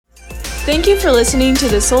Thank you for listening to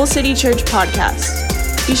the Soul City Church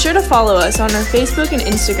podcast. Be sure to follow us on our Facebook and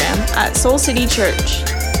Instagram at Soul City Church.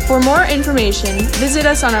 For more information, visit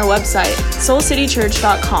us on our website,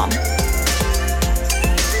 soulcitychurch.com.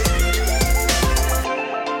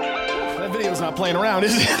 That video's not playing around,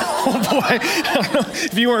 is it? Oh boy. I don't know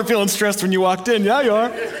if you weren't feeling stressed when you walked in. Yeah, you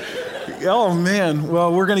are. Oh man.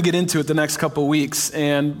 Well, we're going to get into it the next couple weeks.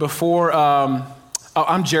 And before...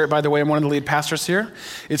 I'm Jarrett, by the way. I'm one of the lead pastors here.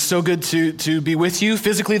 It's so good to be with you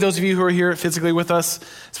physically, those of you who are here physically with us,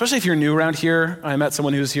 especially if you're new around here. I met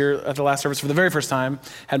someone who was here at the last service for the very first time,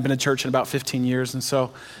 hadn't been to church in about 15 years. And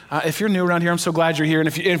so if you're new around here, I'm so glad you're here. And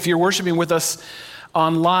if you're worshiping with us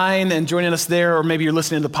online and joining us there, or maybe you're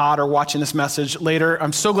listening to the pod or watching this message later,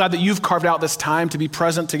 I'm so glad that you've carved out this time to be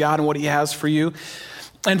present to God and what he has for you.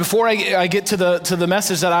 And before I get to the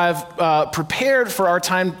message that I've prepared for our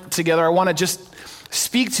time together, I want to just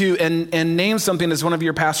speak to and name something as one of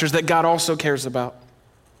your pastors that God also cares about.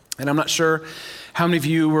 And I'm not sure how many of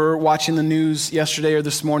you were watching the news yesterday or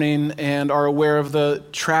this morning and are aware of the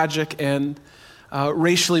tragic and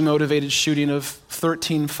racially motivated shooting of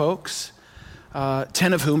 13 folks,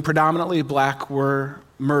 10 of whom, predominantly black, were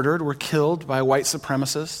killed by white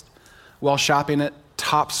supremacists while shopping at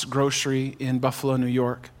Tops Grocery in Buffalo, New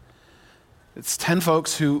York. It's 10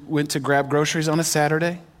 folks who went to grab groceries on a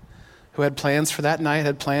Saturday, who had plans for that night,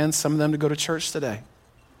 had plans, some of them, to go to church today.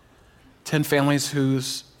 10 families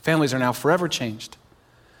whose families are now forever changed.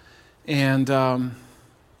 And my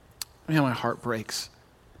heart breaks.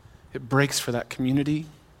 It breaks for that community.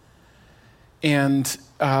 And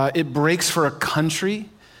it breaks for a country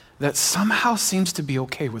that somehow seems to be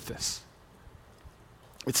okay with this.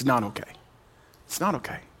 It's not okay. It's not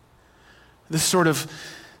okay. This sort of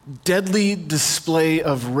deadly display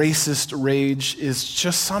of racist rage is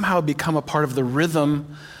just somehow become a part of the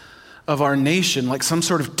rhythm of our nation, like some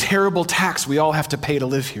sort of terrible tax we all have to pay to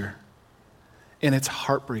live here. And it's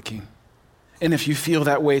heartbreaking. And if you feel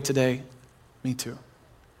that way today, me too.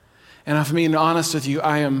 And if I'm being honest with you,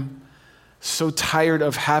 I am so tired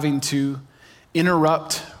of having to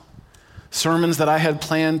interrupt sermons that I had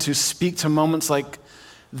planned to speak to moments like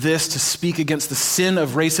this, to speak against the sin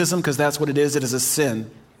of racism, because that's what it is. It is a sin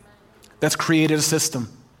that's created a system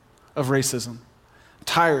of racism. I'm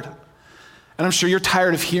tired. And I'm sure you're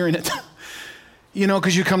tired of hearing it.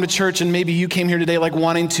 Because you come to church and maybe you came here today like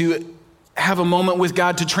wanting to have a moment with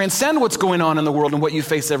God to transcend what's going on in the world and what you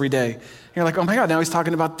face every day. And you're like, oh my God, now he's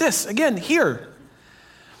talking about this again here.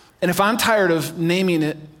 And if I'm tired of naming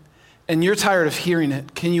it and you're tired of hearing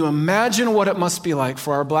it, can you imagine what it must be like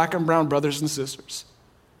for our black and brown brothers and sisters?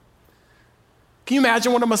 Can you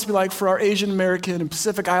imagine what it must be like for our Asian American and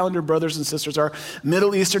Pacific Islander brothers and sisters, our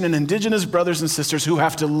Middle Eastern and indigenous brothers and sisters who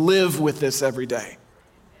have to live with this every day,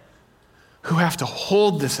 who have to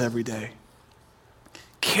hold this every day,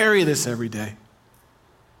 carry this every day,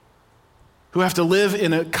 who have to live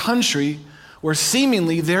in a country where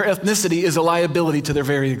seemingly their ethnicity is a liability to their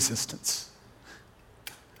very existence,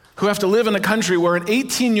 who have to live in a country where an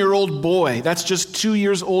 18-year-old boy, that's just 2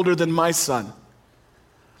 years older than my son,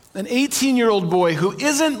 an 18-year-old boy who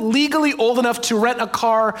isn't legally old enough to rent a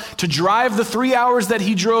car, to drive the 3 hours that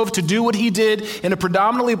he drove, to do what he did in a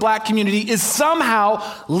predominantly black community, is somehow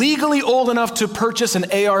legally old enough to purchase an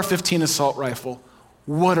AR-15 assault rifle.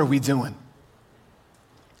 What are we doing?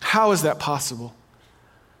 How is that possible?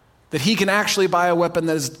 That he can actually buy a weapon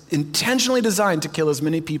that is intentionally designed to kill as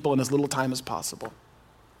many people in as little time as possible?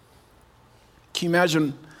 Can you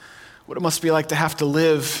imagine what it must be like to have to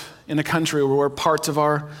live in a country where parts of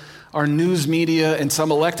our news media and some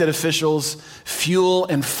elected officials fuel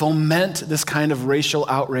and foment this kind of racial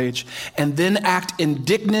outrage and then act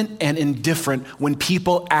indignant and indifferent when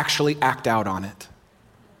people actually act out on it?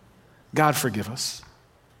 God forgive us.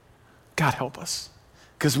 God help us,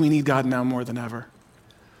 because we need God now more than ever.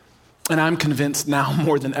 And I'm convinced now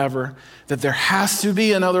more than ever that there has to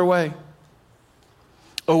be another way.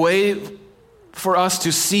 A way for us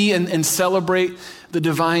to see and celebrate the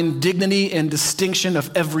divine dignity and distinction of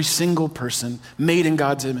every single person made in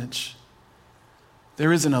God's image.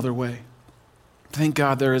 There is another way. Thank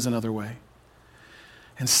God there is another way.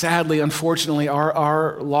 And sadly, unfortunately,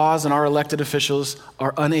 our laws and our elected officials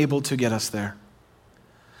are unable to get us there.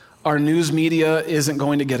 Our news media isn't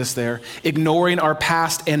going to get us there. Ignoring our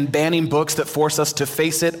past and banning books that force us to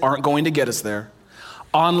face it aren't going to get us there.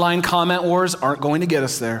 Online comment wars aren't going to get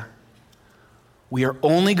us there. We are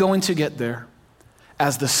only going to get there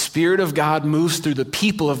as the Spirit of God moves through the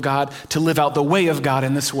people of God to live out the way of God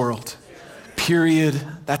in this world. Period.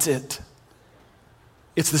 That's it.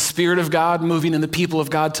 It's the Spirit of God moving in the people of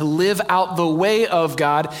God to live out the way of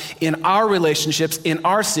God in our relationships, in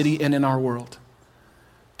our city, and in our world.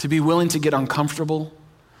 To be willing to get uncomfortable,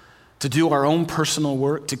 to do our own personal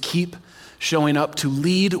work, to keep showing up, to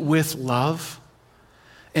lead with love,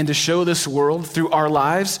 and to show this world through our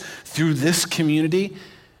lives, through this community,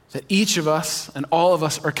 that each of us and all of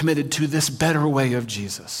us are committed to this better way of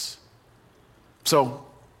Jesus. So,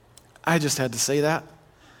 I just had to say that.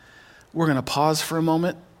 We're going to pause for a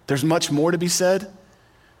moment. There's much more to be said.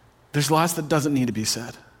 There's lots that doesn't need to be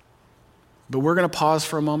said. But we're going to pause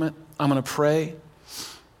for a moment. I'm going to pray.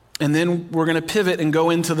 And then we're going to pivot and go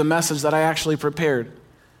into the message that I actually prepared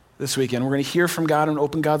this weekend. We're going to hear from God and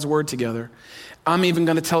open God's word together. I'm even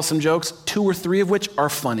going to tell some jokes, 2 or 3 of which are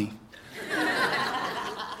funny.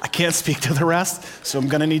 I can't speak to the rest, so I'm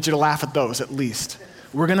going to need you to laugh at those at least.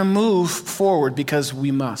 We're going to move forward because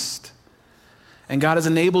we must. And God has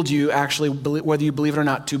enabled you, actually, whether you believe it or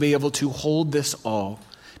not, to be able to hold this all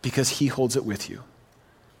because he holds it with you.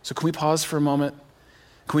 So can we pause for a moment?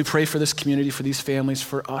 Can we pray for this community, for these families,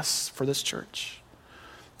 for us, for this church?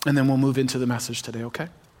 And then we'll move into the message today, okay?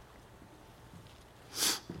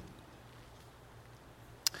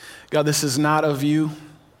 God, this is not of you,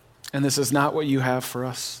 and this is not what you have for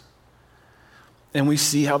us. And we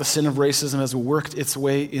see how the sin of racism has worked its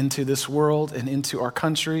way into this world and into our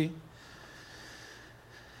country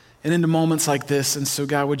and into moments like this. And so,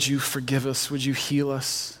 God, would you forgive us? Would you heal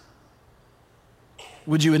us?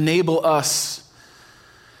 Would you enable us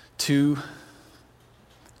to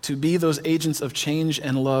be those agents of change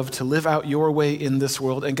and love, to live out your way in this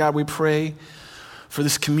world? And God, we pray for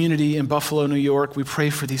this community in Buffalo, New York. We pray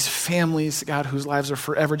for these families, God, whose lives are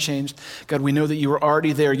forever changed. God, we know that you are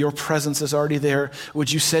already there. Your presence is already there.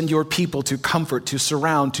 Would you send your people to comfort, to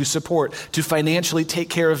surround, to support, to financially take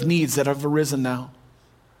care of needs that have arisen now?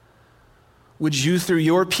 Would you, through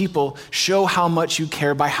your people, show how much you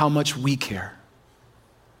care by how much we care?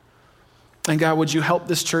 And God, would you help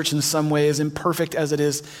this church in some way, as imperfect as it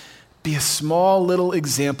is, be a small little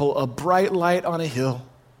example, a bright light on a hill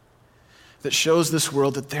that shows this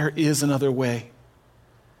world that there is another way.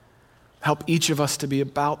 Help each of us to be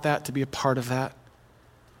about that, to be a part of that.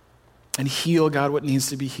 And heal, God, what needs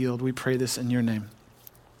to be healed. We pray this in your name.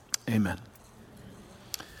 Amen.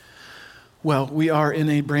 Well, we are in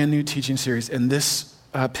a brand new teaching series, and this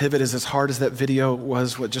pivot is as hard as that video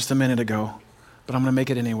was just a minute ago, but I'm going to make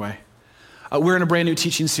it anyway. We're in a brand new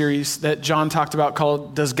teaching series that John talked about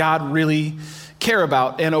called Does God Really Care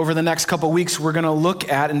About? And over the next couple weeks, we're going to look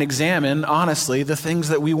at and examine, honestly, the things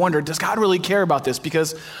that we wonder, does God really care about this?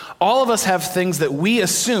 Because all of us have things that we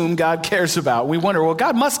assume God cares about. We wonder, well,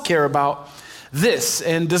 God must care about this.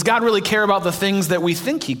 And does God really care about the things that we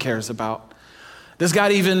think he cares about? Does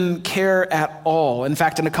God even care at all? In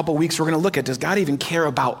fact, in a couple weeks, we're going to look at, does God even care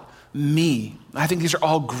about me? I think these are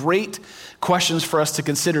all great questions for us to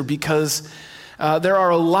consider because there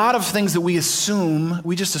are a lot of things that we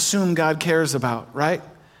just assume God cares about, right?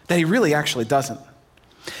 That he really actually doesn't.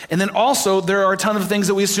 And then also there are a ton of things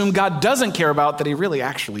that we assume God doesn't care about that he really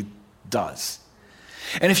actually does.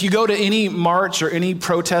 And if you go to any march or any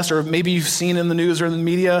protest, or maybe you've seen in the news or in the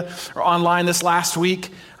media or online this last week,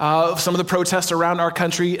 some of the protests around our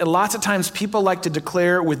country, and lots of times people like to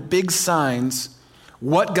declare with big signs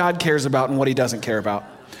what God cares about and what he doesn't care about.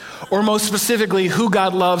 Or most specifically, who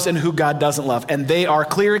God loves and who God doesn't love. And they are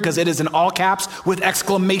clear because it is in all caps with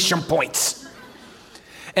exclamation points.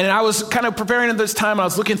 And I was kind of preparing at this time, and I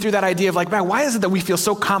was looking through that idea of like, man, why is it that we feel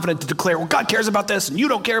so confident to declare, well, God cares about this, and you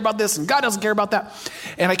don't care about this, and God doesn't care about that?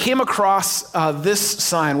 And I came across this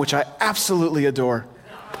sign, which I absolutely adore.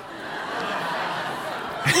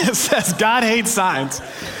 It says, God hates signs.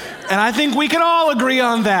 And I think we can all agree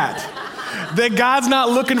on that. That God's not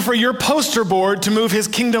looking for your poster board to move his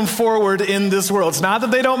kingdom forward in this world. It's not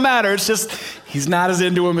that they don't matter, it's just he's not as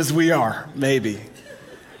into them as we are, maybe.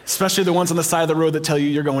 Especially the ones on the side of the road that tell you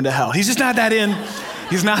you're going to hell. He's just not that in.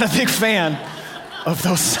 He's not a big fan of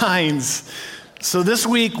those signs. So this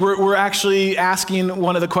week, we're actually asking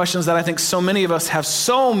one of the questions that I think so many of us have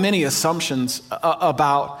so many assumptions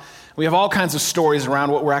about. We have all kinds of stories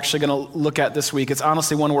around what we're actually going to look at this week. It's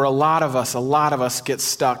honestly one where a lot of us get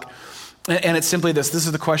stuck. And it's simply this. This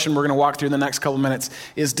is the question we're going to walk through in the next couple minutes,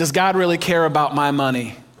 is does God really care about my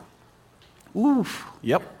money? Ooh,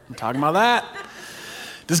 yep, I'm talking about that.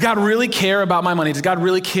 Does God really care about my money? Does God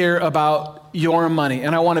really care about your money?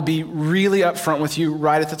 And I want to be really upfront with you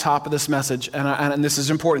right at the top of this message. And this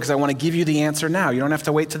is important because I want to give you the answer now. You don't have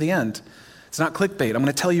to wait to the end. It's not clickbait. I'm going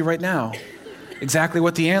to tell you right now exactly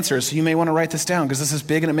what the answer is. So you may want to write this down because this is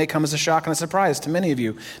big and it may come as a shock and a surprise to many of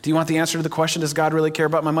you. Do you want the answer to the question, does God really care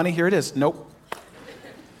about my money? Here it is. Nope.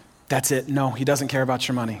 That's it. No, he doesn't care about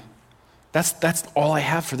your money. That's all I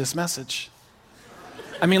have for this message.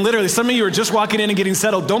 I mean, literally, some of you are just walking in and getting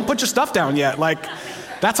settled. Don't put your stuff down yet. Like,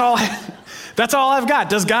 that's all I've got.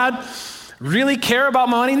 Does God really care about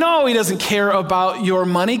money? No, he doesn't care about your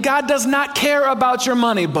money. God does not care about your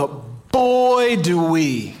money, but boy, do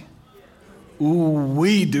we.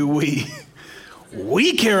 Ooh, do we.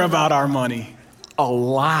 We care about our money a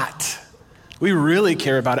lot. We really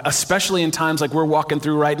care about it, especially in times like we're walking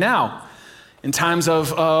through right now. In times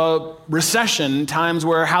of recession, times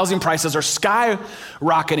where housing prices are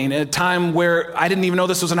skyrocketing, at a time where I didn't even know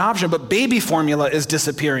this was an option, but baby formula is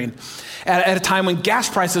disappearing. At a time when gas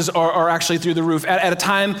prices are actually through the roof. At a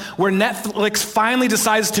time where Netflix finally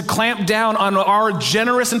decides to clamp down on our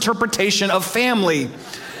generous interpretation of family.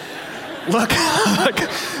 Look,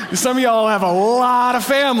 some of y'all have a lot of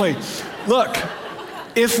family. Look,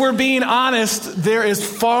 if we're being honest, there is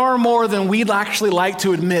far more than we'd actually like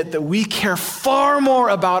to admit that we care far more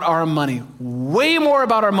about our money, way more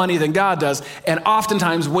about our money than God does, and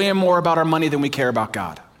oftentimes way more about our money than we care about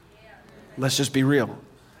God. Let's just be real.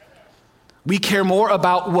 We care more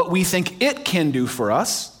about what we think it can do for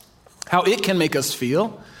us, how it can make us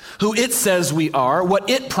feel, who it says we are, what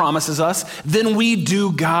it promises us, than we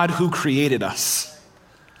do God who created us.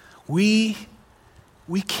 We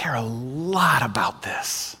care a lot about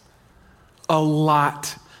this. A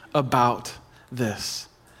lot about this.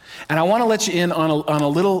 And I want to let you in on a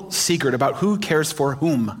little secret about who cares for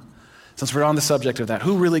whom. Since we're on the subject of that,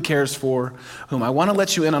 who really cares for whom? I want to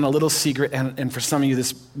let you in on a little secret, and for some of you,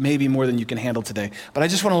 this may be more than you can handle today. But I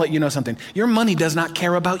just want to let you know something. Your money does not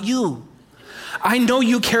care about you. I know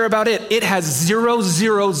you care about it. It has 0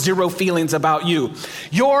 feelings about you.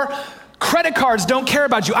 Your credit cards don't care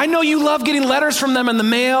about you. I know you love getting letters from them in the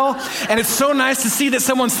mail, and it's so nice to see that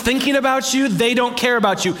someone's thinking about you. They don't care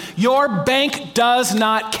about you. Your bank does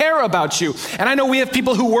not care about you. And I know we have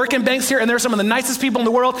people who work in banks here, and they're some of the nicest people in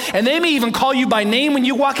the world, and they may even call you by name when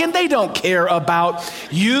you walk in. They don't care about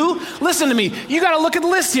you. Listen to me. You got to look at the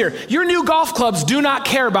list here. Your new golf clubs do not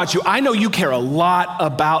care about you. I know you care a lot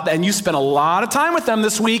about that, and you spent a lot of time with them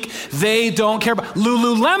this week. They don't care about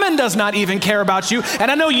Lululemon does not even care about you.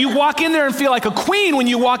 And I know you walk in there and feel like a queen when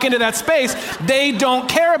you walk into that space. They don't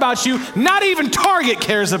care about you. Not even Target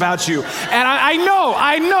cares about you. And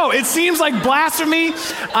I know, it seems like blasphemy.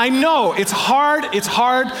 I know, it's hard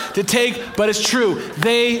to take, but it's true.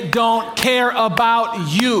 They don't care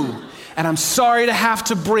about you. And I'm sorry to have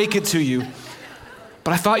to break it to you,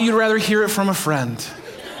 but I thought you'd rather hear it from a friend.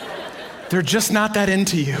 They're just not that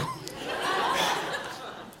into you.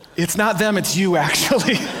 It's not them, it's you,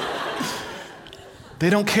 actually. They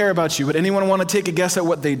don't care about you, but anyone want to take a guess at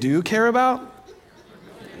what they do care about?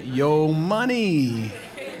 Your money.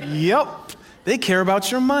 Yep, they care about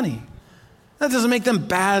your money. That doesn't make them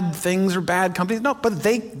bad things or bad companies. No, but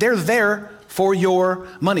they're there for your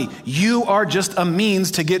money. You are just a means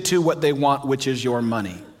to get to what they want, which is your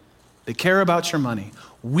money. They care about your money.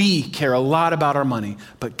 We care a lot about our money,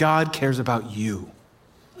 but God cares about you.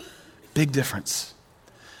 Big difference.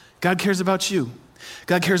 God cares about you.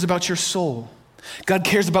 God cares about your soul. God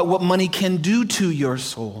cares about what money can do to your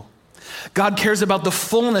soul. God cares about the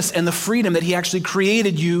fullness and the freedom that he actually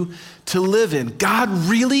created you to live in. God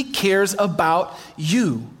really cares about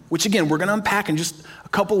you, which again, we're going to unpack in just a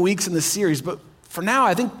couple weeks in this series. But for now,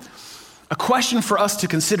 I think a question for us to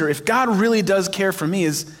consider, if God really does care for me,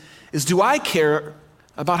 is do I care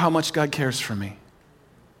about how much God cares for me?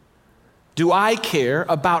 Do I care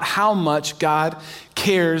about how much God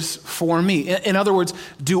cares for me? In other words,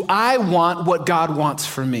 do I want what God wants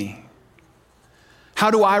for me? How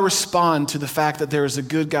do I respond to the fact that there is a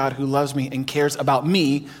good God who loves me and cares about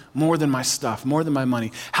me more than my stuff, more than my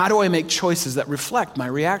money? How do I make choices that reflect my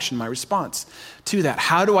reaction, my response to that?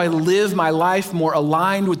 How do I live my life more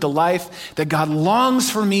aligned with the life that God longs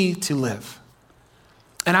for me to live?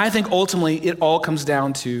 And I think ultimately it all comes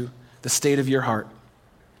down to the state of your heart.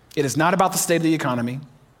 It is not about the state of the economy,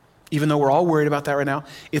 even though we're all worried about that right now.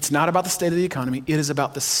 It's not about the state of the economy. It is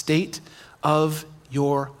about the state of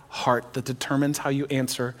your heart that determines how you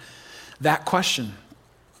answer that question.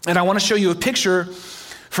 And I want to show you a picture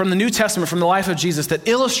from the New Testament, from the life of Jesus, that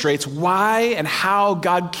illustrates why and how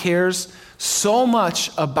God cares so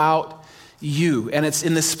much about you. And it's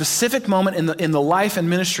in this specific moment in the life and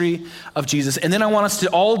ministry of Jesus. And then I want us to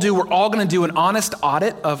we're all going to do an honest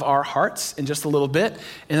audit of our hearts in just a little bit.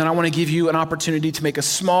 And then I want to give you an opportunity to make a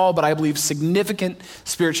small, but I believe significant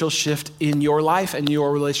spiritual shift in your life and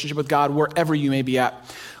your relationship with God, wherever you may be at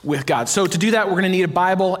with God. So to do that, we're going to need a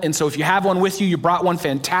Bible. And so if you have one with you, you brought one,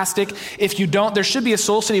 fantastic. If you don't, there should be a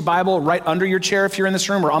Soul City Bible right under your chair if you're in this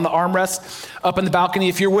room, or on the armrest up in the balcony.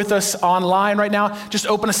 If you're with us online right now, just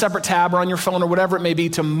open a separate tab or on your phone or whatever it may be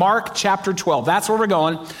to Mark chapter 12. That's where we're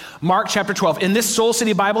going. Mark chapter 12. In this Soul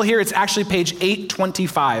City Bible here, it's actually page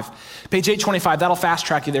 825. Page 825, that'll fast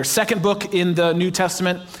track you there. Second book in the New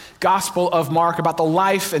Testament, Gospel of Mark, about the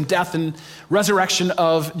life and death and resurrection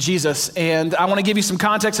of Jesus. And I want to give you some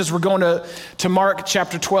context as we're going to Mark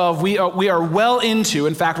chapter 12. We are well into,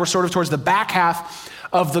 in fact, we're sort of towards the back half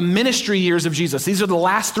of the ministry years of Jesus. These are the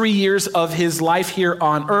last 3 years of his life here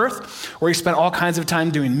on earth, where he spent all kinds of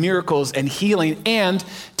time doing miracles and healing and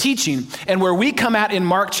teaching. And where we come at in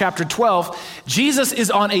Mark chapter 12, Jesus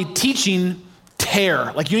is on a teaching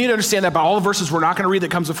tear. Like, you need to understand that about all the verses we're not going to read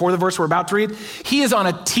that comes before the verse we're about to read. He is on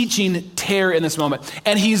a teaching tear in this moment.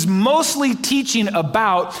 And he's mostly teaching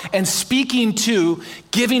about and speaking to,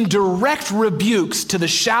 giving direct rebukes to the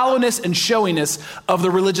shallowness and showiness of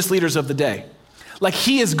the religious leaders of the day. Like,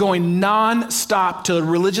 he is going nonstop to the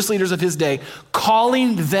religious leaders of his day,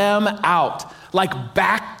 calling them out. Like,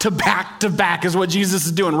 back to back to back is what Jesus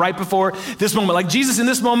is doing right before this moment. Like, Jesus in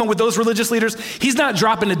this moment with those religious leaders, he's not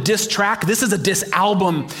dropping a diss track. This is a diss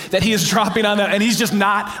album that he is dropping on them, and he's just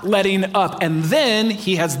not letting up. And then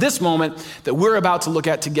he has this moment that we're about to look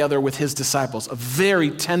at together with his disciples, a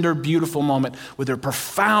very tender, beautiful moment with a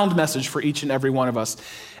profound message for each and every one of us.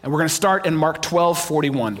 And we're going to start in Mark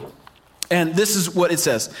 12:41. And this is what it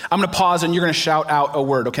says. I'm going to pause and you're going to shout out a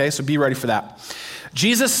word, okay? So be ready for that.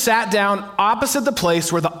 Jesus sat down opposite the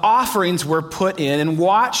place where the offerings were put in and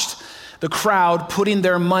watched the crowd putting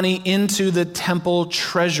their money into the temple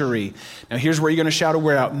treasury. Now here's where you're going to shout a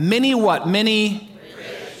word out. Many what? Many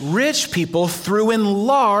rich people threw in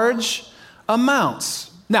large amounts.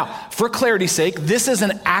 Now, for clarity's sake, this is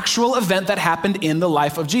an actual event that happened in the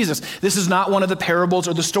life of Jesus. This is not one of the parables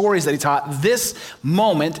or the stories that he taught. This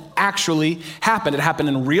moment actually happened. It happened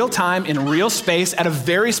in real time, in real space, at a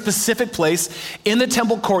very specific place in the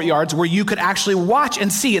temple courtyards where you could actually watch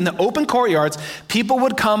and see. In the open courtyards, people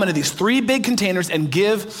would come into these 3 big containers and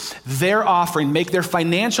give their offering, make their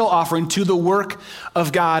financial offering to the work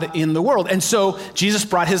of God in the world. And so Jesus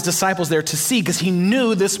brought his disciples there to see, because he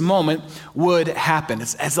knew this moment would happen.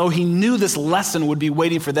 It's as though he knew this lesson would be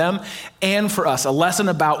waiting for them and for us, a lesson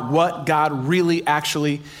about what God really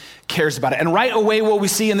actually cares about it. And right away, what we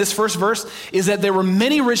see in this first verse is that there were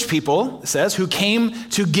many rich people, it says, who came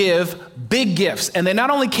to give big gifts. And they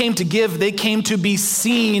not only came to give, they came to be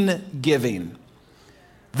seen giving.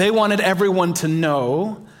 They wanted everyone to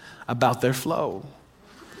know about their flow.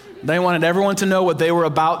 They wanted everyone to know what they were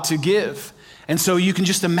about to give. And so you can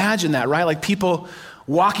just imagine that, right? Like, people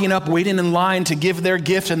walking up, waiting in line to give their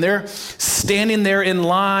gift, and they're standing there in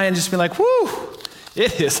line, just being like, whoo,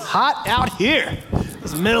 it is hot out here.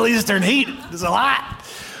 This Middle Eastern heat is a lot.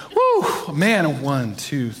 Woo, man, 1,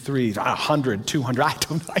 2, 3, 100, 200,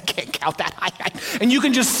 I can't count that high. And you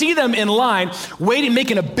can just see them in line, waiting,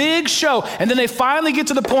 making a big show. And then they finally get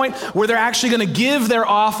to the point where they're actually going to give their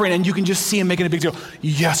offering, and you can just see them making a big deal.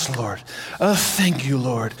 Yes, Lord. Thank you,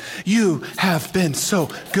 Lord. You have been so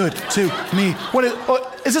good to me.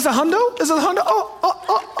 Is this a hundo? Is it a hundo?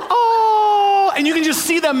 Oh. And you can just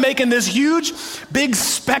see them making this huge, big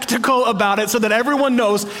spectacle about it so that everyone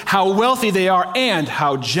knows how wealthy they are and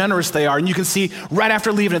how generous they are. And you can see right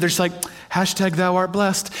after leaving it, they're just like, hashtag thou art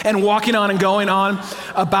blessed, and walking on and going on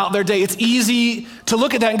about their day. It's easy to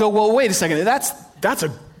look at that and go, well, wait a second,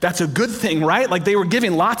 that's a good thing, right? Like, they were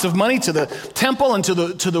giving lots of money to the temple and to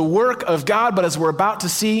the work of God. But as we're about to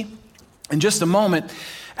see in just a moment,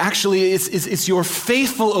 actually, it's your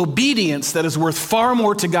faithful obedience that is worth far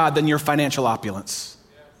more to God than your financial opulence.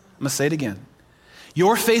 I'm going to say it again.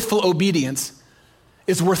 Your faithful obedience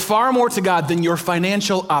is worth far more to God than your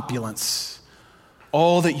financial opulence.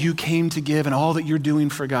 All that you came to give and all that you're doing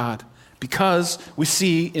for God. Because we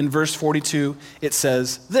see in verse 42, it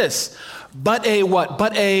says this, but a what?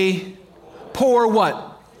 But a poor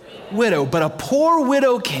what? Widow. But a poor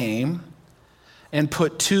widow came and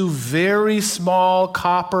put 2 very small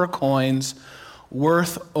copper coins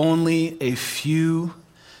worth only a few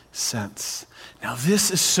cents. Now, this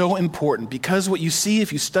is so important because what you see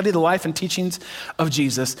if you study the life and teachings of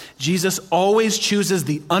Jesus, Jesus always chooses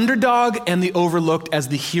the underdog and the overlooked as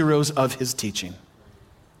the heroes of his teaching.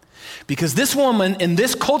 Because this woman, in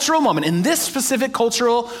this cultural moment, in this specific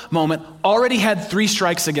cultural moment, already had 3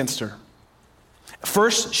 strikes against her.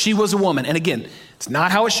 First, she was a woman. And again, it's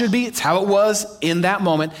not how it should be. It's how it was in that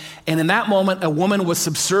moment. And in that moment, a woman was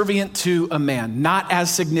subservient to a man, not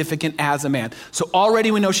as significant as a man. So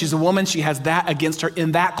already we know she's a woman. She has that against her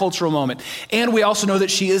in that cultural moment. And we also know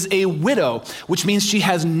that she is a widow, which means she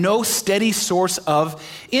has no steady source of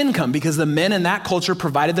income because the men in that culture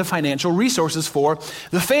provided the financial resources for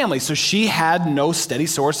the family. So she had no steady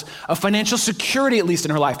source of financial security, at least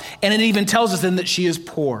in her life. And it even tells us then that she is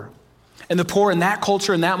poor. And the poor in that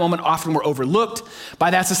culture, in that moment, often were overlooked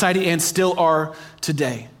by that society and still are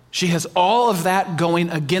today. She has all of that going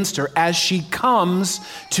against her as she comes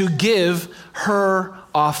to give her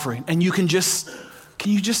offering. And can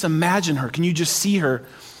you just imagine her? Can you just see her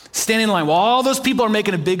standing in line while all those people are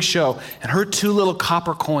making a big show and her 2 little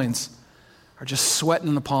copper coins are just sweating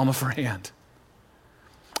in the palm of her hand?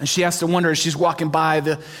 And she has to wonder as she's walking by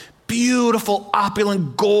the beautiful,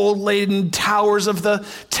 opulent, gold-laden towers of the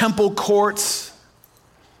temple courts,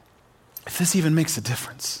 if this even makes a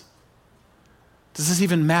difference. Does this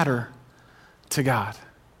even matter to God?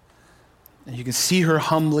 And you can see her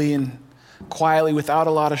humbly and quietly, without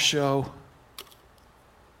a lot of show,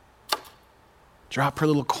 drop her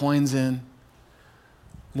little coins in,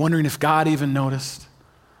 wondering if God even noticed,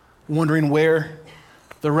 wondering where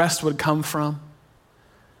the rest would come from.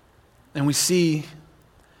 And we see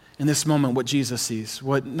in this moment what Jesus sees,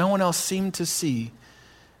 what no one else seemed to see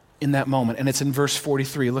in that moment. And it's in verse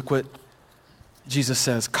 43. Look what Jesus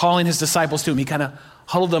says. Calling his disciples to him, he kind of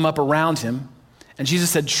huddled them up around him. And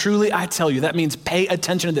Jesus said, truly I tell you, that means pay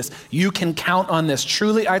attention to this. You can count on this.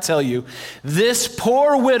 Truly I tell you, this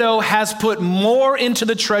poor widow has put more into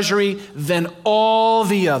the treasury than all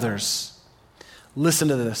the others. Listen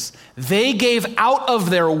to this. They gave out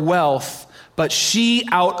of their wealth, but she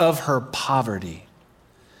out of her poverty.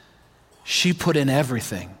 She put in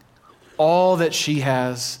everything, all that she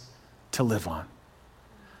has to live on.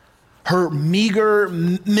 Her meager,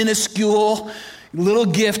 minuscule little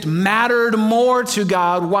gift mattered more to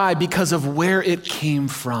God. Why? Because of where it came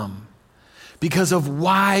from. Because of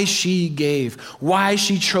why she gave, why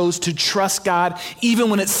she chose to trust God,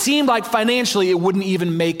 even when it seemed like financially it wouldn't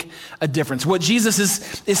even make a difference. What Jesus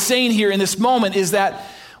is saying here in this moment is that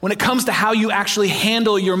when it comes to how you actually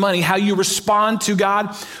handle your money, how you respond to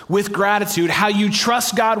God with gratitude, how you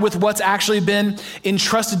trust God with what's actually been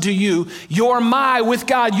entrusted to you, your my with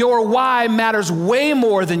God, your why matters way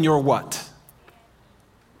more than your what.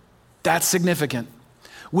 That's significant.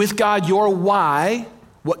 With God, your why,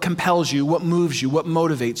 what compels you, what moves you, what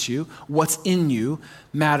motivates you, what's in you,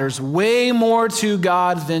 matters way more to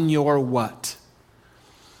God than your what.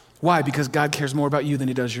 Why? Because God cares more about you than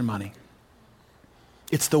he does your money.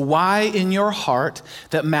 It's the why in your heart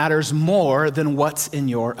that matters more than what's in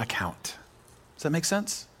your account. Does that make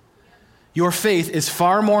sense? Your faith is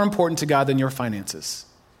far more important to God than your finances.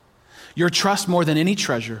 Your trust more than any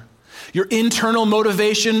treasure. Your internal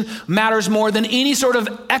motivation matters more than any sort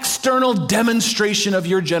of external demonstration of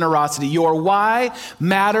your generosity. Your why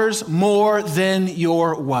matters more than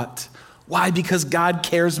your what. Why? Because God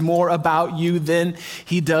cares more about you than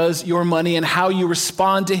he does your money, and how you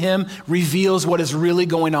respond to him reveals what is really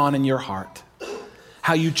going on in your heart.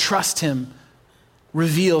 How you trust him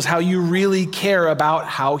reveals how you really care about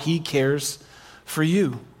how he cares for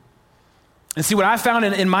you. And see, what I found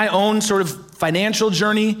in my own sort of financial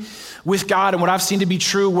journey with God, and what I've seen to be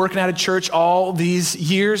true working at a church all these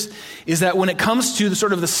years, is that when it comes to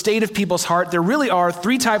the state of people's heart, there really are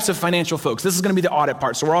 3 types of financial folks. This is going to be the audit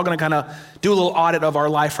part. So we're all going to kind of do a little audit of our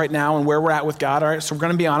life right now and where we're at with God. All right, so we're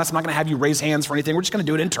going to be honest. I'm not going to have you raise hands for anything. We're just going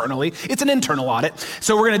to do it internally. It's an internal audit.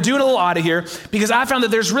 So we're going to do a little audit here, because I found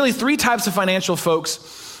that there's really 3 types of financial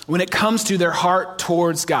folks when it comes to their heart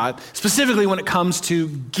towards God, specifically when it comes to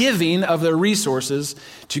giving of their resources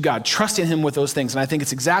to God, trusting him with those things. And I think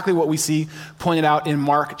it's exactly what we see pointed out in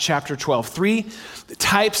Mark chapter 12. 3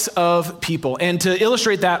 types of people. And to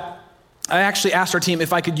illustrate that, I actually asked our team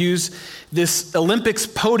if I could use this Olympics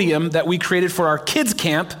podium that we created for our kids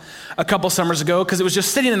camp a couple summers ago, because it was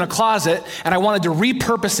just sitting in a closet and I wanted to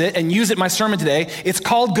repurpose it and use it in my sermon today. It's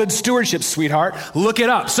called Good Stewardship, sweetheart. Look it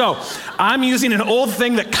up. So I'm using an old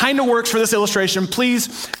thing that kind of works for this illustration.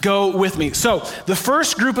 Please go with me. So the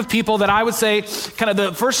first group of people that I would say, kind of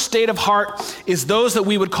the first state of heart, is those that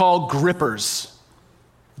we would call grippers.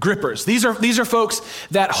 Grippers. These are folks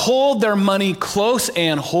that hold their money close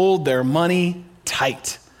and hold their money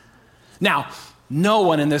tight. Now, no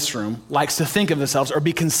one in this room likes to think of themselves or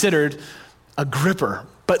be considered a gripper.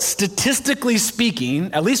 But statistically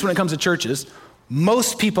speaking, at least when it comes to churches,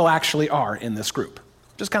 most people actually are in this group.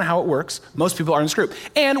 Just kind of how it works. Most people are in this group.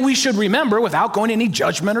 And we should remember, without going to any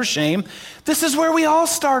judgment or shame, this is where we all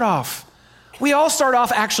start off. we all start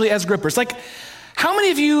off actually as grippers. Like, how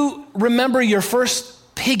many of you remember your first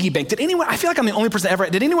piggy bank? Did anyone, I feel like I'm the only person ever,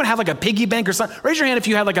 did anyone have like a piggy bank or something? Raise your hand if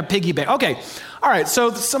you had like a piggy bank. Okay, all right,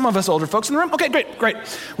 so some of us older folks in the room. Okay, great.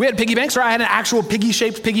 We had piggy banks, right? I had an actual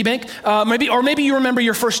piggy-shaped piggy bank. Maybe you remember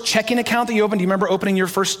your first checking account that you opened. Do you remember opening your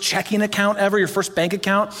first checking account ever, your first bank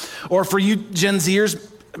account? Or for you Gen Zers,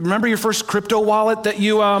 remember your first crypto wallet that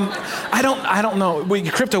you, I don't know,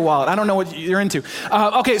 crypto wallet, I don't know what you're into.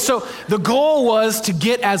 Okay, so the goal was to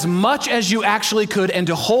get as much as you actually could and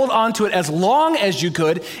to hold on to it as long as you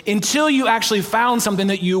could until you actually found something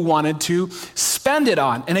that you wanted to spend it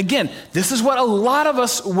on. And again, this is what a lot of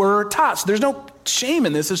us were taught. So there's no shame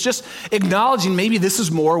in this. It's just acknowledging maybe this is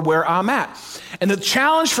more where I'm at. And the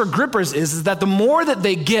challenge for grippers is that the more that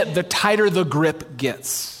they get, the tighter the grip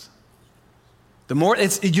gets. The more,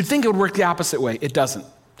 you'd think it would work the opposite way. It doesn't.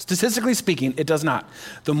 Statistically speaking, it does not.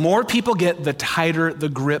 The more people get, the tighter the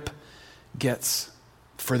grip gets.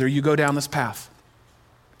 The further you go down this path.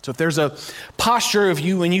 So if there's a posture of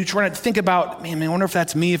you, when you try to think about, man, I wonder if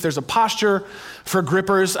that's me. If there's a posture for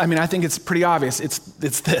grippers, I mean, I think it's pretty obvious. It's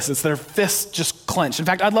this. It's their fists just clenched. In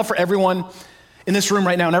fact, I'd love for everyone in this room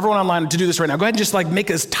right now and everyone online to do this right now. Go ahead and just like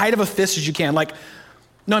make as tight of a fist as you can. Like,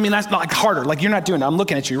 no, I mean, that's not like harder. Like, you're not doing it. I'm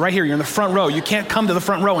looking at you right here. You're in the front row. You can't come to the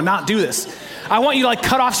front row and not do this. I want you to like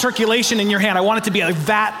cut off circulation in your hand. I want it to be like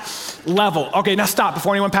that level. Okay, now stop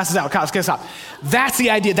before anyone passes out. Okay, stop. That's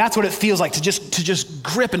the idea. That's what it feels like to just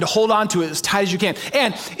grip and to hold on to it as tight as you can.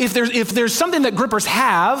 And if there's something that grippers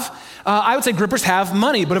have, I would say grippers have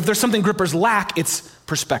money. But if there's something grippers lack, it's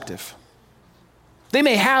perspective. They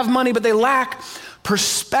may have money, but they lack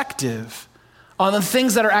perspective on the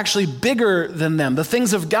things that are actually bigger than them, the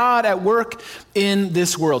things of God at work in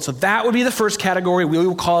this world. So that would be the first category. We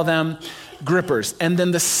will call them grippers. And then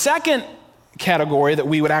the second category that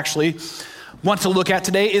we would actually want to look at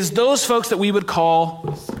today is those folks that we would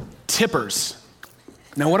call tippers.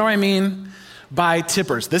 Now, what do I mean by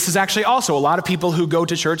tippers? This is actually also a lot of people who go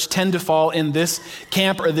to church tend to fall in this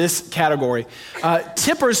camp or this category.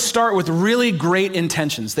 Tippers start with really great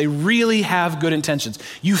intentions. They really have good intentions.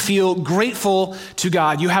 You feel grateful to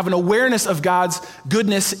God. You have an awareness of God's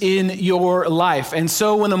goodness in your life. And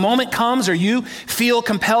so when the moment comes or you feel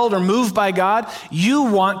compelled or moved by God, you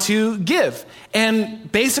want to give. And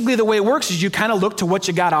basically the way it works is you kind of look to what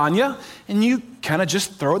you got on you and you kind of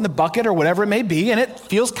just throw it in the bucket or whatever it may be, and it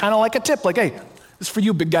feels kind of like a tip, like, hey, this is for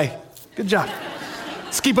you, big guy. Good job.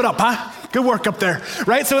 Let's keep it up, huh? Good work up there,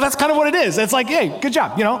 right? So that's kind of what it is. It's like, hey, good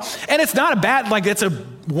job, you know? And it's not a bad, like, it's a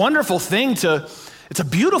wonderful thing it's a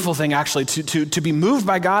beautiful thing, actually, to be moved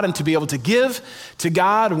by God and to be able to give to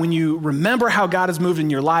God. When you remember how God has moved in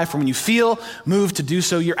your life, or when you feel moved to do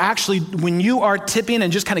so, you're actually, when you are tipping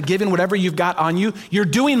and just kind of giving whatever you've got on you, you're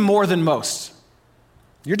doing more than most.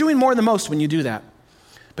 You're doing more than most when you do that.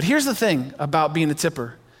 But here's the thing about being a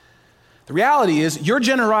tipper. The reality is your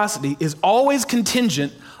generosity is always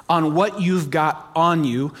contingent on what you've got on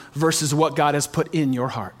you versus what God has put in your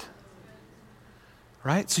heart.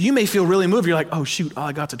 Right? So you may feel really moved. You're like, oh, shoot, all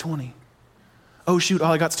I got's a 20. Oh, shoot,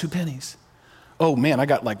 all I got's 2 pennies. Oh, man, I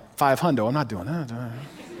got like 5 hundo. I'm not doing that.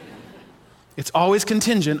 It's always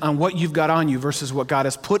contingent on what you've got on you versus what God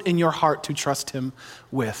has put in your heart to trust him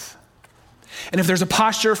with. And if there's a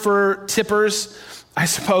posture for tippers, I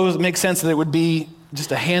suppose it makes sense that it would be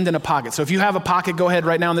just a hand in a pocket. So if you have a pocket, go ahead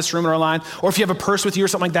right now in this room or online. Or if you have a purse with you or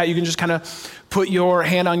something like that, you can just kind of put your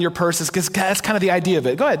hand on your purse, because that's kind of the idea of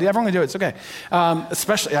it. Go ahead, everyone can do it. It's okay.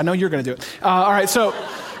 Especially, I know you're going to do it. All right, so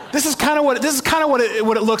this is kind of what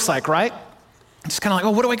it looks like, right? It's kind of like,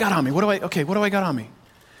 oh, what do I got on me? What do I got on me?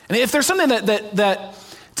 And if there's something that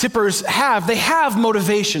tippers have, they have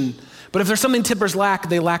motivation. But if there's something tippers lack,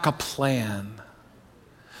 they lack a plan.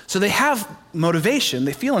 So they have motivation,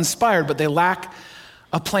 they feel inspired, but they lack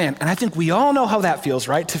a plan. And I think we all know how that feels,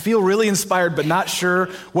 right? To feel really inspired, but not sure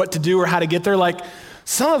what to do or how to get there. Like,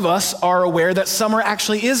 some of us are aware that summer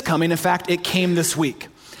actually is coming. In fact, it came this week.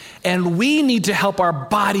 And we need to help our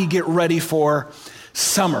body get ready for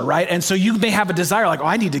summer, right? And so you may have a desire like, oh,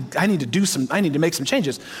 I need to make some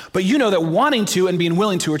changes. But you know that wanting to and being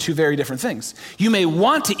willing to are two very different things. You may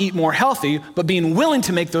want to eat more healthy, but being willing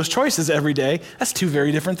to make those choices every day, that's two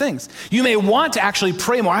very different things. You may want to actually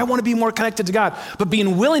pray more. I want to be more connected to God, but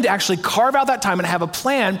being willing to actually carve out that time and have a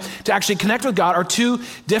plan to actually connect with God are two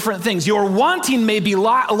different things. Your wanting may be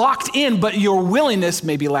locked in, but your willingness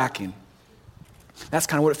may be lacking. That's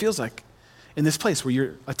kind of what it feels like in this place where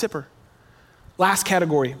you're a tipper. Last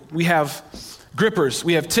category, we have grippers,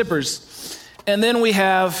 we have tippers, and then we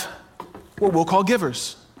have what we'll call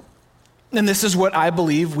givers. And this is what I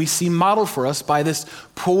believe we see modeled for us by this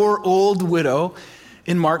poor old widow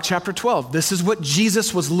in Mark chapter 12. This is what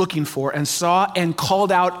Jesus was looking for and saw and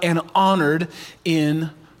called out and honored in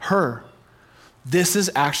her. This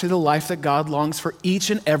is actually the life that God longs for each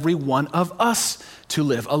and every one of us to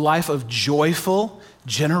live, a life of joyful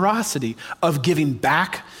generosity, of giving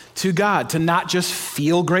back to God, to not just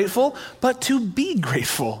feel grateful, but to be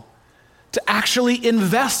grateful, to actually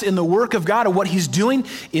invest in the work of God and what he's doing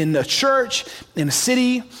in the church, in a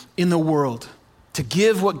city, in the world, to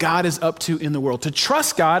give what God is up to in the world, to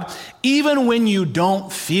trust God even when you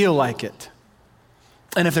don't feel like it.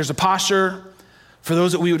 And if there's a posture for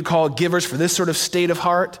those that we would call givers for this sort of state of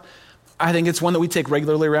heart, I think it's one that we take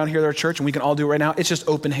regularly around here at our church, and we can all do it right now. It's just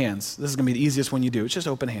open hands. This is going to be the easiest one you do. It's just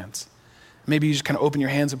open hands. Maybe you just kind of open your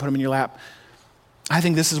hands and put them in your lap. I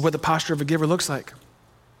think this is what the posture of a giver looks like.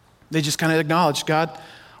 They just kind of acknowledge, God,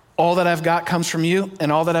 all that I've got comes from you,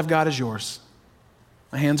 and all that I've got is yours.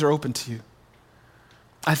 My hands are open to you.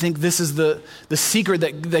 I think this is the secret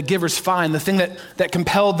that givers find, the thing that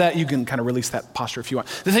compelled that. You can kind of release that posture if you want.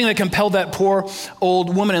 The thing that compelled that poor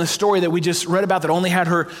old woman in the story that we just read about that only had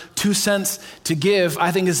her 2 cents to give,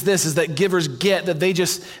 I think is that givers get that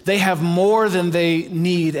they have more than they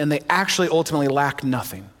need, and they actually ultimately lack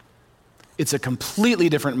nothing. It's a completely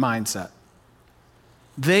different mindset.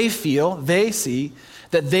 They see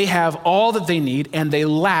that they have all that they need and they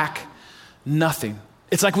lack nothing.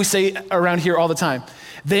 It's like we say around here all the time.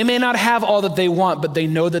 They may not have all that they want, but they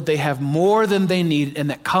know that they have more than they need,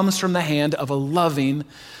 and that comes from the hand of a loving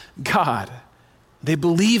God. They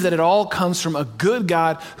believe that it all comes from a good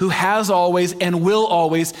God who has always and will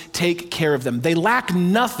always take care of them. They lack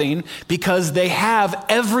nothing because they have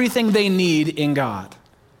everything they need in God.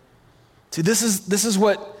 See, this is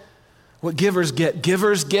what givers get.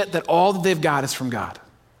 Givers get that all that they've got is from God.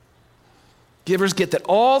 Givers get that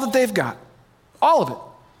all that they've got, all of it,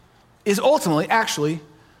 is ultimately actually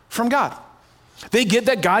from God. They get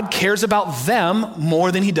that God cares about them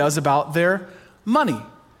more than he does about their money.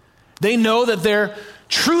 They know that their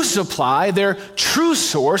true supply, their true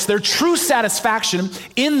source, their true satisfaction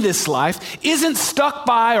in this life isn't stuck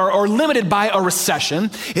by or limited by a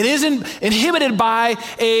recession. It isn't inhibited by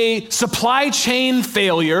a supply chain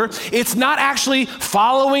failure. It's not actually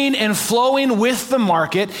following and flowing with the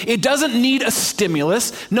market. It doesn't need a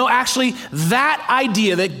stimulus. No, actually, that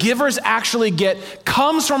idea that givers actually get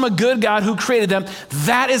comes from a good God who created them.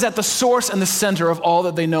 That is at the source and the center of all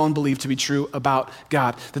that they know and believe to be true about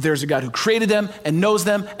God. That there's a God who created them and knows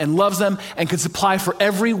them and loves them and can supply for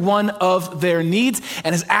every one of their needs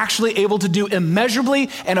and is actually able to do immeasurably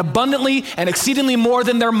and abundantly and exceedingly more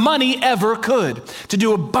than their money ever could. To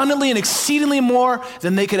do abundantly and exceedingly more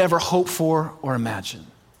than they could ever hope for or imagine.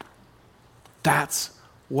 That's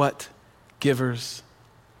what givers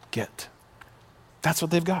get. That's what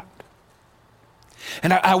they've got.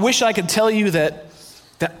 And I wish I could tell you that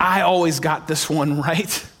I always got this one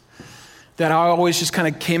right. That I always just kind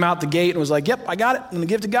of came out the gate and was like, yep, I got it. I'm going to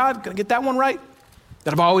give to God. I'm going to get that one right.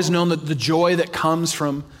 That I've always known that the joy that comes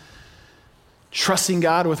from trusting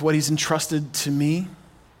God with what he's entrusted to me,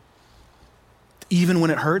 even when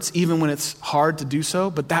it hurts, even when it's hard to do so,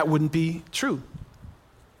 but that wouldn't be true.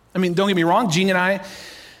 I mean, don't get me wrong, Jeannie and I,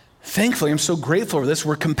 thankfully, I'm so grateful for this.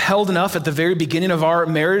 We're compelled enough at the very beginning of our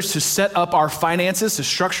marriage to set up our finances, to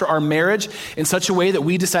structure our marriage in such a way that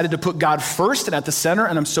we decided to put God first and at the center.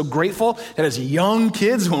 And I'm so grateful that as young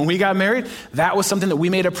kids, when we got married, that was something that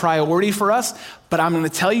we made a priority for us. But I'm going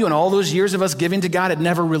to tell you, in all those years of us giving to God, it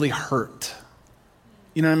never really hurt.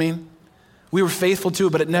 You know what I mean? We were faithful to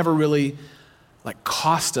it, but it never really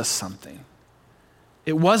cost us something.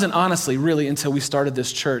 It wasn't honestly really until we started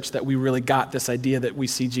this church that we really got this idea that we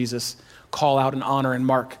see Jesus call out and honor in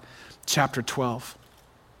Mark chapter 12.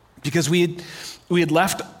 Because we had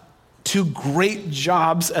left 2 great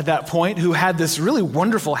jobs at that point who had this really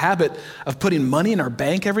wonderful habit of putting money in our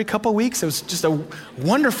bank every couple of weeks. It was just a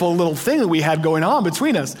wonderful little thing that we had going on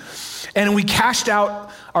between us. And we cashed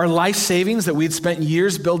out our life savings that we'd spent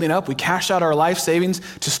years building up. We cashed out our life savings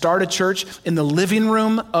to start a church in the living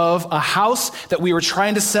room of a house that we were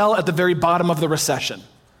trying to sell at the very bottom of the recession.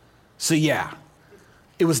 So yeah,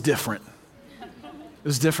 it was different. It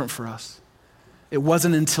was different for us. It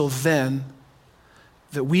wasn't until then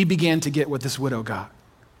that we began to get what this widow got.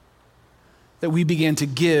 That we began to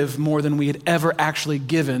give more than we had ever actually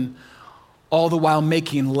given, all the while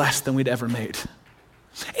making less than we'd ever made.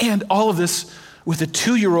 And all of this with a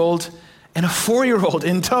 2-year-old and a 4-year-old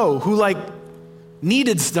in tow who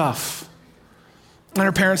needed stuff. And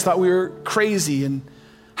our parents thought we were crazy and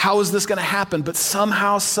how is this going to happen? But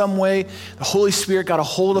somehow, some way, the Holy Spirit got a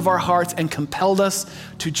hold of our hearts and compelled us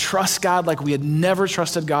to trust God like we had never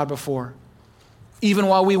trusted God before. Even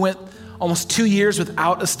while we went almost 2 years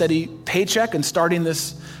without a steady paycheck and starting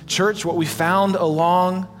this church, what we found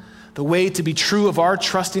along the way to be true of our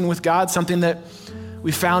trusting with God, something that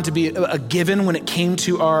we found to be a given when it came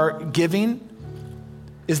to our giving,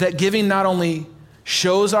 is that giving not only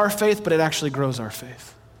shows our faith, but it actually grows our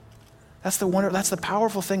faith. That's the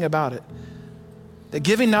powerful thing about it. That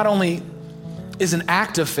giving not only is an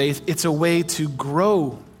act of faith, it's a way to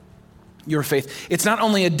grow your faith. It's not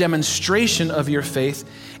only a demonstration of your faith,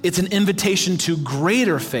 it's an invitation to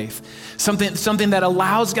greater faith. Something that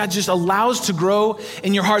allows, God just allows to grow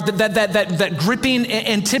in your heart, that gripping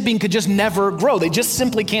and tipping could just never grow. They just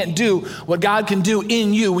simply can't do what God can do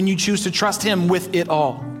in you when you choose to trust him with it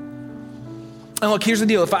all. And look, here's the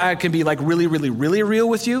deal. If I can be like really, really, really real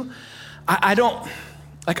with you, I don't,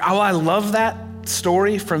 like, while I love that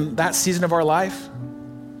story from that season of our life,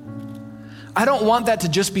 I don't want that to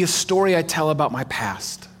just be a story I tell about my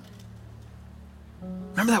past.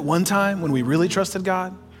 Remember that one time when we really trusted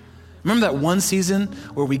God? Remember that one season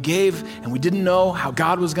where we gave and we didn't know how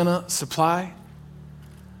God was gonna supply?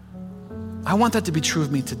 I want that to be true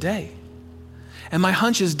of me today. And my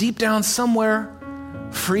hunch is deep down somewhere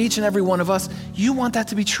for each and every one of us, you want that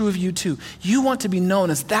to be true of you too. You want to be known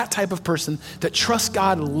as that type of person that trusts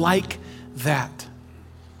God like that.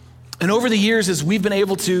 And over the years, as we've been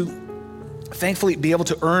able to, thankfully, be able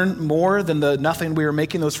to earn more than the nothing we were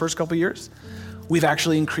making those first couple of years, we've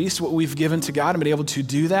actually increased what we've given to God and been able to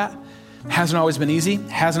do that. Hasn't always been easy,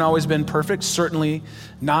 hasn't always been perfect, certainly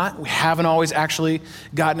not. We haven't always actually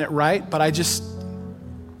gotten it right, but I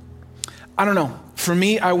don't know. For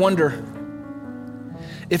me, I wonder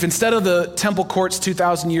if instead of the temple courts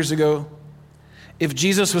 2,000 years ago, if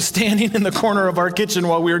Jesus was standing in the corner of our kitchen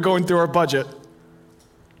while we were going through our budget,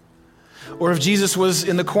 or if Jesus was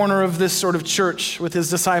in the corner of this sort of church with his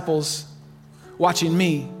disciples watching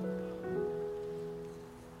me,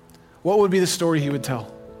 what would be the story he would tell?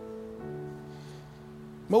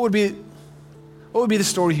 What would be the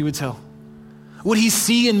story he would tell? Would he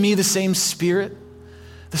see in me the same spirit,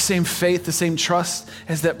 the same faith, the same trust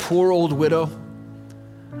as that poor old widow?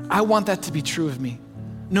 I want that to be true of me.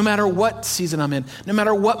 No matter what season I'm in, no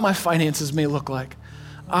matter what my finances may look like,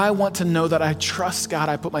 I want to know that I trust God.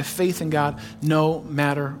 I put my faith in God no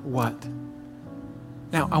matter what.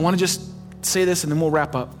 Now, I want to just say this and then we'll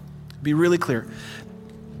wrap up. Be really clear.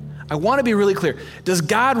 I want to be really clear. Does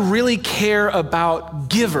God really care about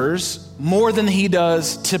givers more than he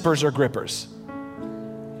does tippers or grippers?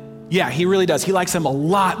 Yeah, he really does. He likes them a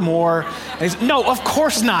lot more. No, of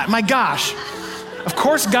course not. My gosh. Of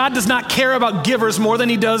course, God does not care about givers more than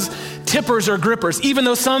he does tippers or grippers, even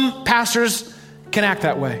though some pastors can act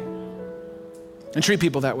that way and treat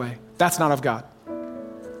people that way. That's not of God.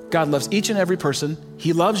 God loves each and every person.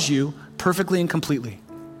 He loves you perfectly and completely.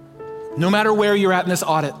 No matter where you're at in this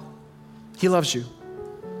audit, he loves you.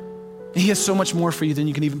 He has so much more for you than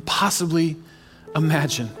you can even possibly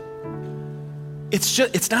imagine.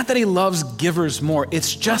 It's not that he loves givers more.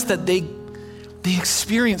 It's just that they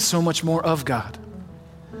experience so much more of God.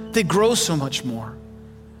 They grow so much more.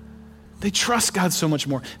 They trust God so much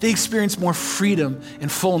more. They experience more freedom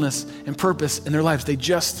and fullness and purpose in their lives. They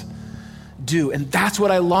just do. And that's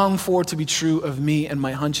what I long for to be true of me and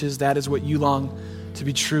my hunches. That is what you long to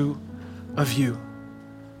be true of you.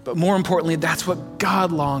 But more importantly, that's what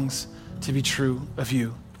God longs to be true of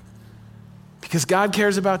you. Because God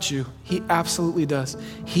cares about you. He absolutely does.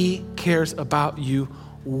 He cares about you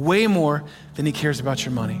way more than he cares about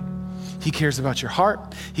your money. He cares about your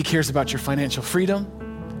heart. He cares about your financial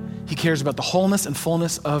freedom. He cares about the wholeness and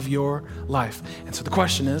fullness of your life. And so the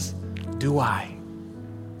question is, do I?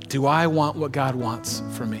 Do I want what God wants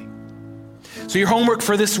for me? So your homework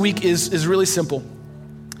for this week is really simple.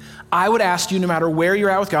 I would ask you, no matter where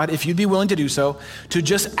you're at with God, if you'd be willing to do so, to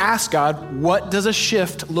just ask God, what does a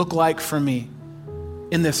shift look like for me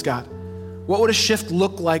in this, God? What would a shift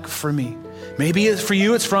look like for me? Maybe for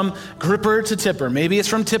you, it's from gripper to tipper. Maybe it's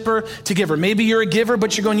from tipper to giver. Maybe you're a giver,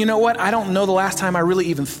 but you're going, you know what? I don't know the last time I really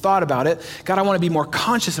even thought about it. God, I want to be more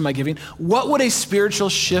conscious in my giving. What would a spiritual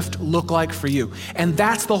shift look like for you? And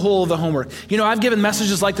that's the whole of the homework. You know, I've given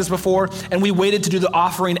messages like this before, and we waited to do the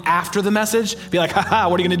offering after the message. Be like, haha,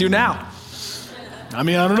 what are you going to do now? I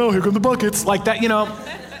mean, I don't know. Here come the buckets. Like that, you know.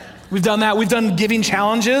 We've done that. We've done giving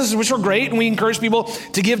challenges, which were great, and we encourage people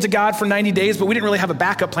to give to God for 90 days, but we didn't really have a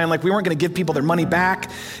backup plan. Like we weren't going to give people their money back.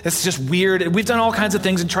 It's just weird. We've done all kinds of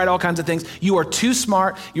things and tried all kinds of things. You are too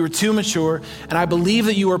smart. You are too mature, and I believe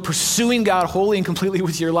that you are pursuing God wholly and completely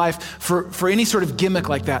with your life for any sort of gimmick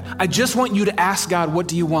like that. I just want you to ask God, what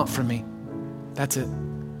do you want from me? That's it.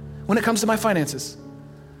 When it comes to my finances,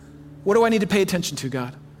 what do I need to pay attention to,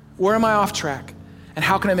 God? Where am I off track? And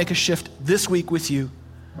how can I make a shift this week with you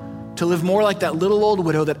to live more like that little old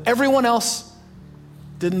widow that everyone else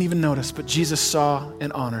didn't even notice, but Jesus saw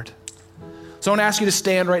and honored? So I want to ask you to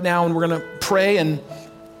stand right now, and we're going to pray, and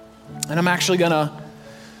I'm actually going to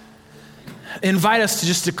invite us to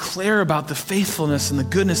just declare about the faithfulness and the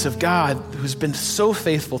goodness of God, who's been so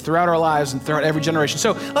faithful throughout our lives and throughout every generation.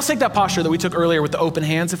 So let's take that posture that we took earlier with the open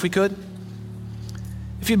hands, if we could.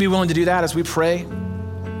 If you'd be willing to do that as we pray.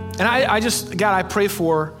 And I pray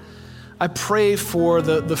for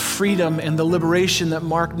the freedom and the liberation that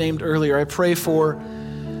Mark named earlier. I pray for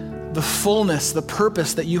the fullness, the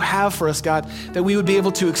purpose that you have for us, God, that we would be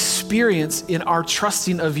able to experience in our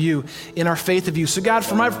trusting of you, in our faith of you. So God,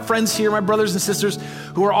 for my friends here, my brothers and sisters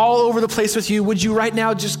who are all over the place with you, would you right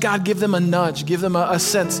now just, God, give them a nudge, give them a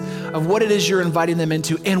sense of what it is you're inviting them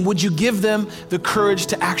into, and would you give them the courage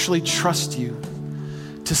to actually trust you,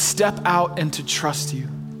 to step out and to trust you,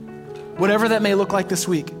 whatever that may look like this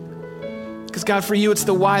week. Because God, for you, it's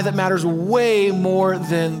the why that matters way more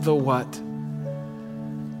than the what.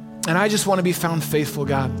 And I just want to be found faithful,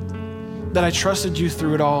 God, that I trusted you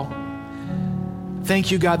through it all.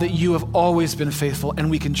 Thank you, God, that you have always been faithful,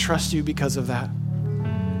 and we can trust you because of that.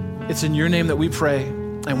 It's in your name that we pray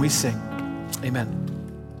and we sing. Amen.